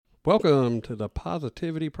Welcome to the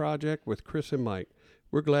Positivity Project with Chris and Mike.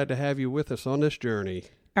 We're glad to have you with us on this journey.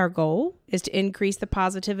 Our goal is to increase the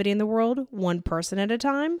positivity in the world, one person at a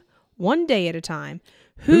time, one day at a time.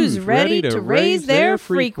 Who's ready to raise their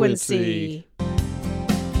frequency?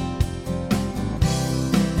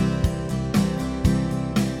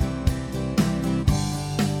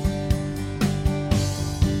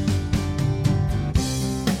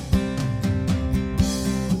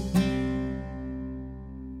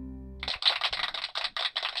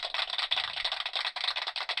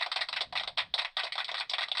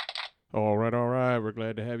 All right. We're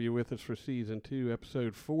glad to have you with us for Season 2,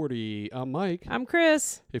 Episode 40. I'm Mike. I'm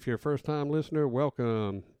Chris. If you're a first-time listener,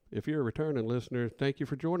 welcome. If you're a returning listener, thank you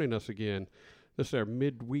for joining us again. This is our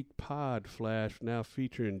Midweek PODFLASH, now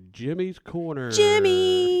featuring Jimmy's Corner.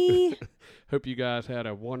 Jimmy! Hope you guys had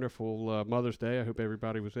a wonderful Mother's Day. I hope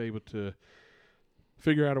everybody was able to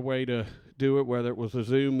figure out a way to do it, whether it was a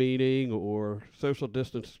Zoom meeting or social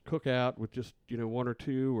distance cookout with just, one or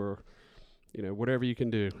two or whatever you can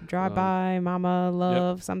do. Drive by, mama,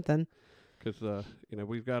 love, something. Because,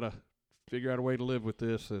 we've got to figure out a way to live with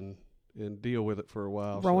this and deal with it for a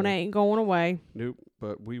while. Rona ain't going away. Nope,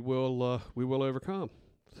 but we will overcome.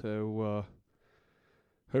 So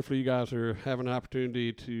hopefully you guys are having an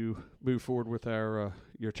opportunity to move forward with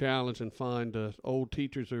your challenge and find old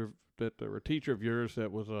teachers or a teacher of yours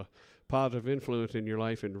that was a positive influence in your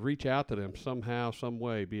life and reach out to them somehow, some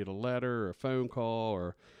way, be it a letter or a phone call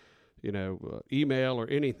or email or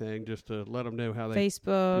anything, just to let them know how they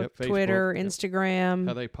Facebook, Twitter, Instagram,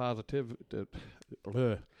 how they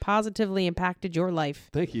positively impacted your life.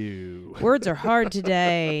 Thank you. Words are hard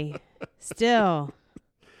today. Still,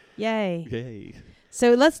 yay.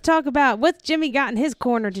 So let's talk about what Jimmy got in his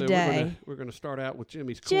corner today. We're gonna start out with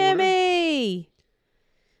Jimmy's corner. Jimmy.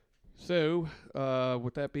 So,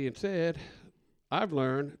 with that being said, I've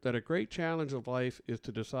learned that a great challenge of life is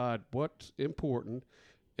to decide what's important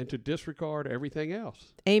and to disregard everything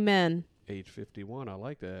else. Amen. Age 51, I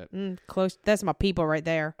like that. Close. That's my people right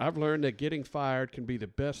there. I've learned that getting fired can be the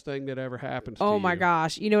best thing that ever happens to you. Oh, my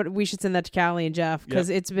gosh. You know what? We should send that to Callie and Jeff because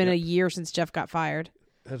it's been a year since Jeff got fired.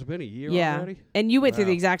 Has it been a year already? And you went through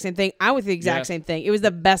the exact same thing. I went through the exact same thing. It was the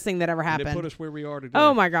best thing that ever happened. And it put us where we are today.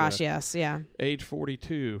 Oh, my gosh, yes, yeah. Age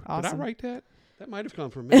 42. Awesome. Did I write that? That might have come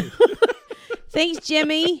from me. Thanks,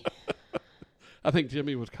 Jimmy. I think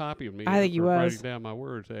Jimmy was copying me. I think he was. Writing down my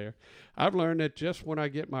words there. I've learned that just when I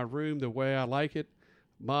get my room the way I like it,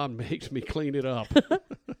 Mom makes me clean it up.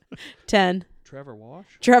 10. Trevor Wash?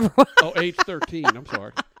 Oh, age 13. I'm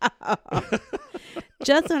sorry.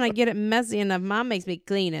 Just when I get it messy enough, Mom makes me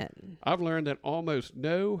clean it. I've learned that almost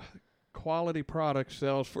no quality product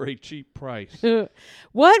sells for a cheap price.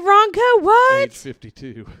 What, Ronco? What? Age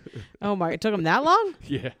 52. Oh, my. It took him that long?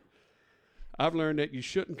 Yeah. I've learned that you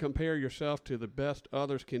shouldn't compare yourself to the best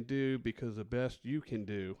others can do because the best you can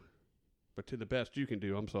do. But to the best you can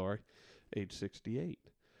do, age 68.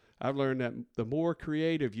 I've learned that the more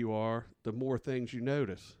creative you are, the more things you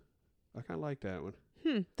notice. I kind of like that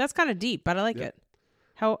one. That's kind of deep, but I like it.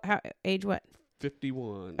 How age what?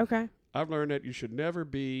 51. Okay. I've learned that you should never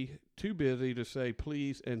be too busy to say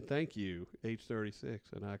please and thank you, age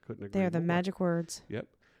 36, and I couldn't agree more. They're the magic words. Yep.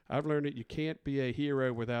 I've learned that you can't be a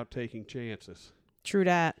hero without taking chances. True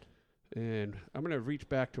that. And I'm going to reach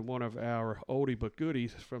back to one of our oldie but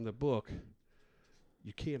goodies from the book.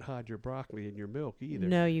 You can't hide your broccoli in your milk either.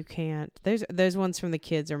 No, you can't. Those ones from the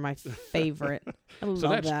kids are my favorite. I love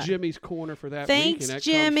that. So that's Jimmy's corner for that Thanks, week. And that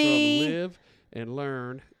Jimmy. comes from live and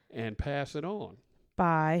learn and pass it on.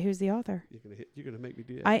 By who's the author? You're gonna make me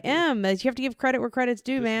do that. I am. You have to give credit where credit's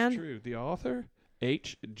due, man. This is true. The author,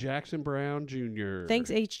 H. Jackson Brown Jr. Thanks,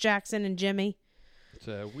 H. Jackson and Jimmy.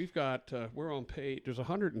 So we've got, we're on page, there's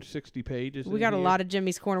 160 pages. We got a lot of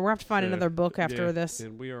Jimmy's Corner. We'll have to find another book after this.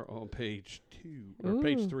 And we are on page 2, or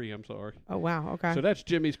page 3, I'm sorry. Oh, wow, okay. So that's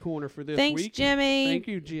Jimmy's Corner for this week. Thanks, Jimmy. Thank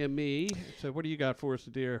you, Jimmy. So what do you got for us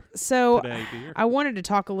today, dear? I wanted to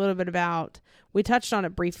talk a little bit about, we touched on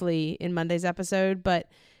it briefly in Monday's episode, but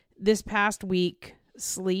this past week,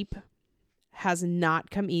 sleep has not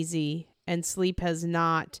come easy, and sleep has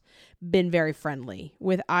not been very friendly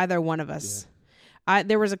with either one of us. Yeah.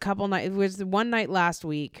 There was a couple nights, it was one night last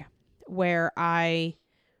week where I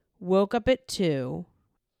woke up at 2.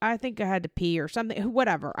 I think I had to pee or something,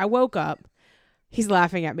 whatever. I woke up. He's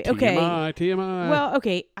laughing at me. Okay. TMI. Well,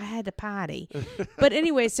 okay. I had to potty. But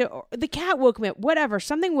anyway, so the cat woke me up. Whatever.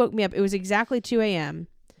 Something woke me up. It was exactly 2 a.m.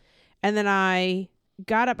 And then I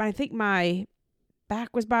got up. I think my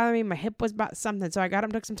back was bothering me. My hip was something. So I got up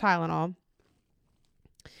and took some Tylenol.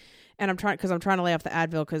 and I'm trying to lay off the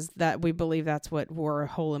Advil because that we believe that's what wore a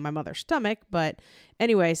hole in my mother's stomach. But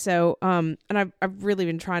anyway, so and I've really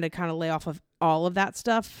been trying to kind of lay off of all of that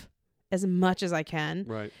stuff as much as I can.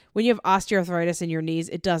 Right. When you have osteoarthritis in your knees,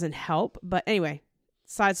 it doesn't help. But anyway,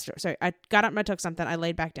 side story. Sorry, I got up and I took something. I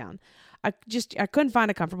laid back down. I couldn't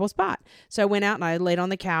find a comfortable spot, so I went out and I laid on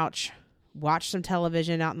the couch, watched some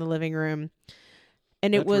television out in the living room,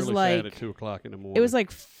 and That's it was really like sad at 2 o'clock in the morning. it was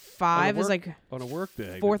like 5. It was like on a work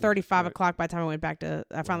day. 4:30, 5 Right. o'clock by the time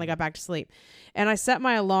I finally got back to sleep. And I set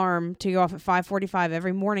my alarm to go off at 5:45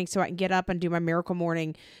 every morning so I can get up and do my miracle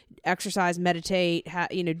morning, exercise, meditate,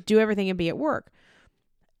 do everything and be at work.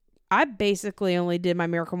 I basically only did my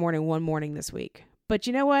miracle morning one morning this week. But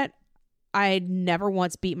you know what? I never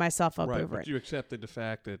once beat myself up over But it. you accepted the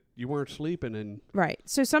fact that you weren't sleeping and Right.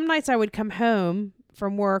 So some nights I would come home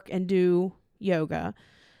from work and do yoga.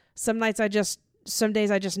 Some days I just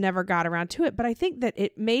never got around to it. But I think that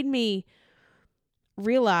it made me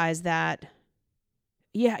realize that,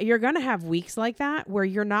 yeah, you're going to have weeks like that where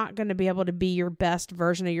you're not going to be able to be your best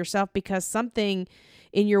version of yourself because something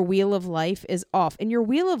in your wheel of life is off. And your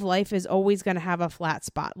wheel of life is always going to have a flat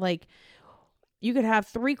spot. Like, you could have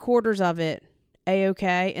 3/4 of it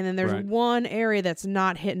A-okay, and then there's Right. one area that's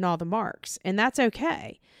not hitting all the marks, and that's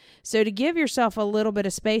okay. So to give yourself a little bit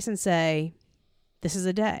of space and say, this is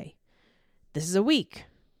a day. This is a week.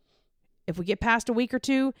 If we get past a week or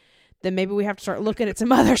two, then maybe we have to start looking at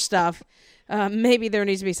some other stuff. Maybe there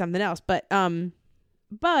needs to be something else. But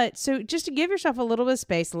so just to give yourself a little bit of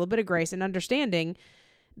space, a little bit of grace and understanding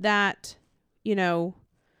that,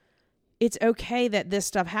 it's okay that this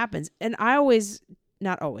stuff happens. And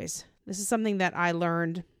not always, this is something that I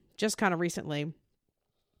learned just kind of recently.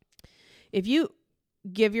 If you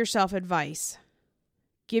give yourself advice,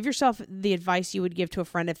 give yourself the advice you would give to a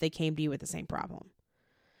friend if they came to you with the same problem.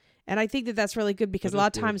 And I think that that's really good because a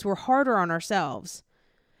lot of times we're harder on ourselves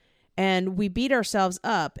and we beat ourselves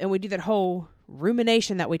up and we do that whole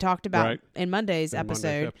rumination that we talked about in Monday's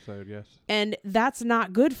episode. Yes. And that's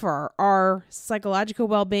not good for our psychological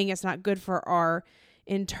well-being. It's not good for our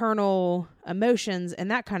internal emotions and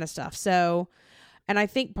that kind of stuff. So, and I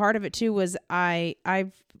think part of it too was I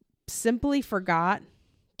simply forgot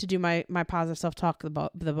to do my positive self-talk the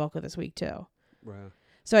bulk of this week too. Right.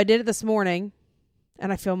 So I did it this morning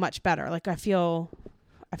and I feel much better. Like I feel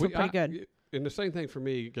pretty good. And the same thing for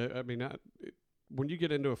me. I mean, when you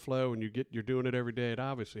get into a flow and you're doing it every day, it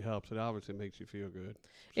obviously helps. It obviously makes you feel good.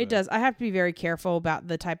 So. It does. I have to be very careful about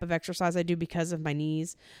the type of exercise I do because of my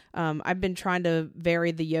knees. I've been trying to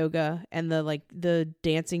vary the yoga and the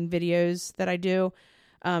dancing videos that I do.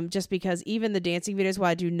 Just because even the dancing videos,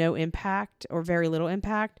 while I do no impact or very little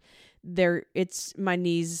impact, my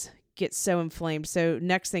knees get so inflamed. So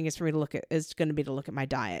next thing is for me to look at my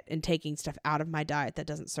diet and taking stuff out of my diet that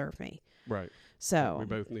doesn't serve me. Right. So we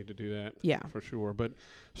both need to do that. Yeah, for sure. But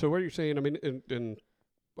so what you're saying, I mean, and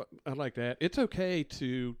I like that. It's okay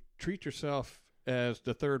to treat yourself as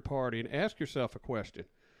the third party and ask yourself a question.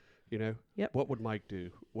 What would Mike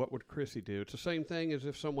do? What would Chrissy do? It's the same thing as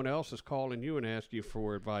if someone else is calling you and asking you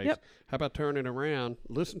for advice. Yep. How about turning around,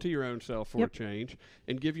 listen to your own self for a change,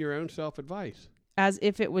 and give your own self advice? As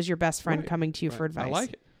if it was your best friend coming to you for advice. I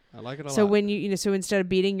like it. I like it a lot. So when so instead of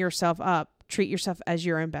beating yourself up, treat yourself as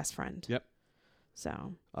your own best friend. Yep.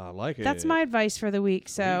 So I like it. That's my advice for the week.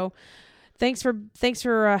 So thanks for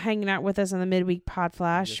hanging out with us on the Midweek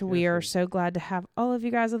PODFLASH. Yes, we are so glad to have all of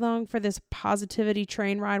you guys along for this positivity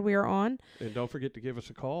train ride we are on. And don't forget to give us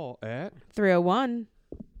a call at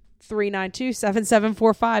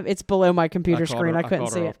 301-392-7745. It's below my computer screen. I couldn't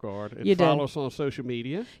see it. Off guard. And you follow us on social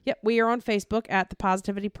media. Yep. We are on Facebook at The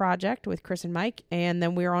Positivity Project with Chris and Mike. And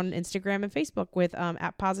then we're on Instagram and Facebook with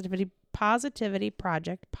at Positivity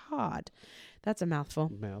Project Pod. That's a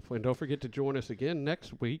mouthful. And don't forget to join us again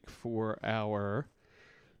next week for our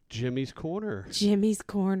Jimmy's Corner. Jimmy's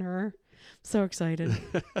Corner. So excited.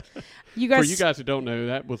 You guys, for you guys who don't know,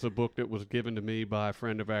 that was a book that was given to me by a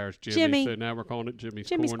friend of ours, Jimmy. So now we're calling it Jimmy's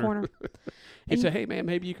Corner. He said, hey, man,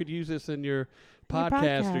 maybe you could use this in your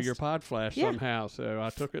podcast or your PODFLASH somehow. So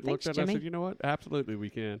I took it, looked at it, and I said, you know what? Absolutely,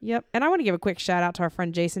 we can. Yep. And I want to give a quick shout out to our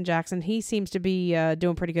friend Jason Jackson. He seems to be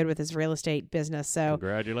doing pretty good with his real estate business. So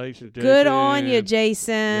congratulations, Jason. Good on you,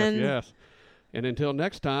 Jason. Yes. And until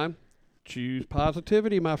next time, choose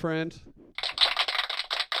positivity, my friends.